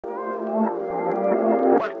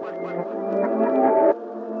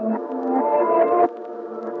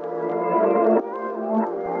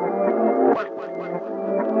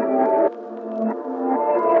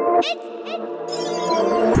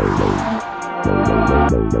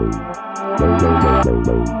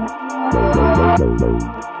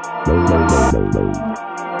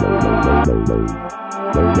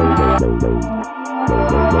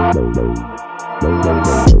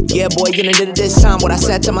Yeah, boy, getting into this time. What I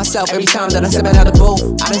said to myself every time that I step out of the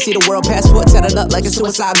booth. I done see the world pass foot, set it up like a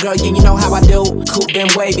suicide girl. Yeah, you know how I do. Coupe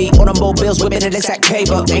been wavy, all them bold bills whipping in the sack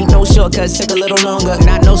paper. Ain't no shortcuts, take a little longer.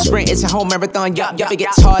 Not no sprint, it's a whole marathon. Yup, it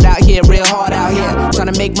gets hard out here, real hard out here.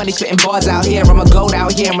 Trying to make money, spitting bars out here. I'm a gold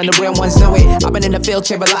out here, and the real ones know it. I've been in the field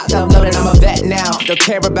chamber, locked up, loaded. I'm a vet now. Don't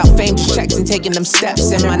care about fame, just checks and taking them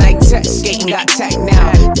steps. In my night tech, skating got tech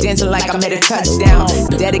now. Dancing like I made a touchdown.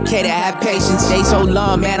 Dedicated, I have patience. Stay so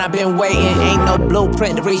long, man, I've been waiting. Ain't no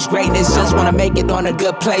blueprint to reach greatness. Just wanna make it on a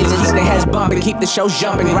good playlist. Keep the heads bumping, keep the show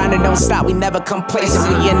jumping. Grinding don't stop, we never complacent.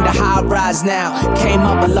 We in the high rise now. Came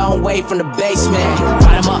up a long way from the basement.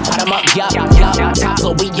 Pot 'em up, yup. Top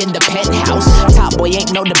floor, we in the penthouse. Top boy,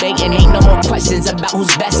 ain't no debating, ain't no more questions about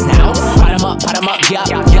who's best now. Pot 'em up, yup.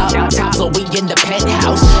 Top floor, we in the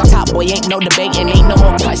penthouse. Top boy, ain't no debating, ain't no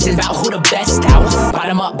more questions about who the best out. Pot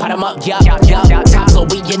 'em up, yup. Top floor,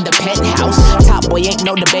 we in the penthouse. Top boy, ain't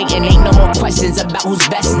no debating, ain't no more questions about who's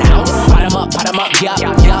best now. Pot 'em up, yup.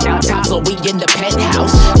 Top floor, we in the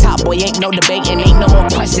penthouse. Top boy, ain't no debating, ain't no more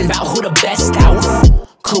questions about who the best out.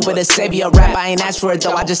 Cooper the savior rap, I ain't asked for it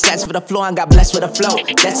though. I just asked for the floor and got blessed with a flow.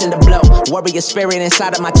 That's in the blow. Warrior spirit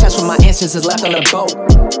inside of my chest when my ancestors left on the boat.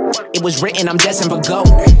 It was written, I'm destined for gold.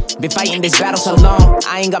 Been fighting this battle so long,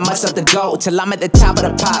 I ain't got much left to go. Till I'm at the top of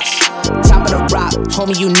the pops, top of the rock.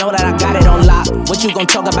 Homie, you know that I got it on lock. What you gon'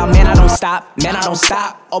 talk about, man, I don't stop. Man, I don't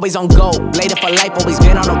stop, always on go. Bladed for life, always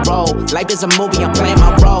been on the road. Life is a movie, I'm playing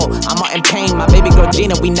my role. I'm out in pain, my baby girl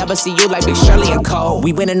Gina. We never see you like Big Shirley and Cole.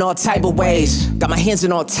 We win in all type of ways, got my hands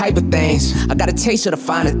in all type of things. I got a taste of the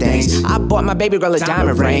finer things. I bought my baby girl a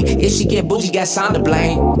diamond ring. If she get bougie, got signed to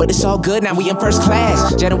blame. But it's all good, now we in first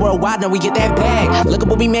class. Jetting worldwide, now we get that bag. Look at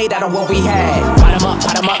what we made out of what we had.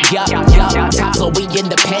 Pot 'em up, yup. Top floor, we in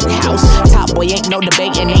the penthouse. Top boy, ain't no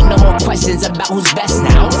debating, ain't no more questions about who's best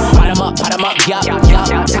now. Pot 'em up, yup.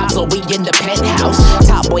 Top floor, we in the penthouse.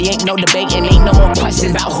 Top boy, ain't no debating, ain't no more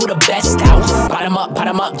questions about who the best out. Pot 'em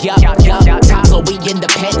up, yup. Top floor, we in the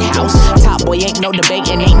penthouse. Top boy, ain't no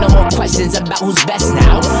debating, ain't no more questions about who's best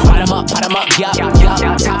now. Pot 'em up, yup.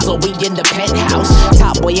 Top floor, we in the penthouse.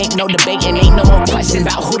 Top boy, ain't no debating, ain't no more questions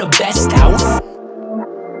about who the best out.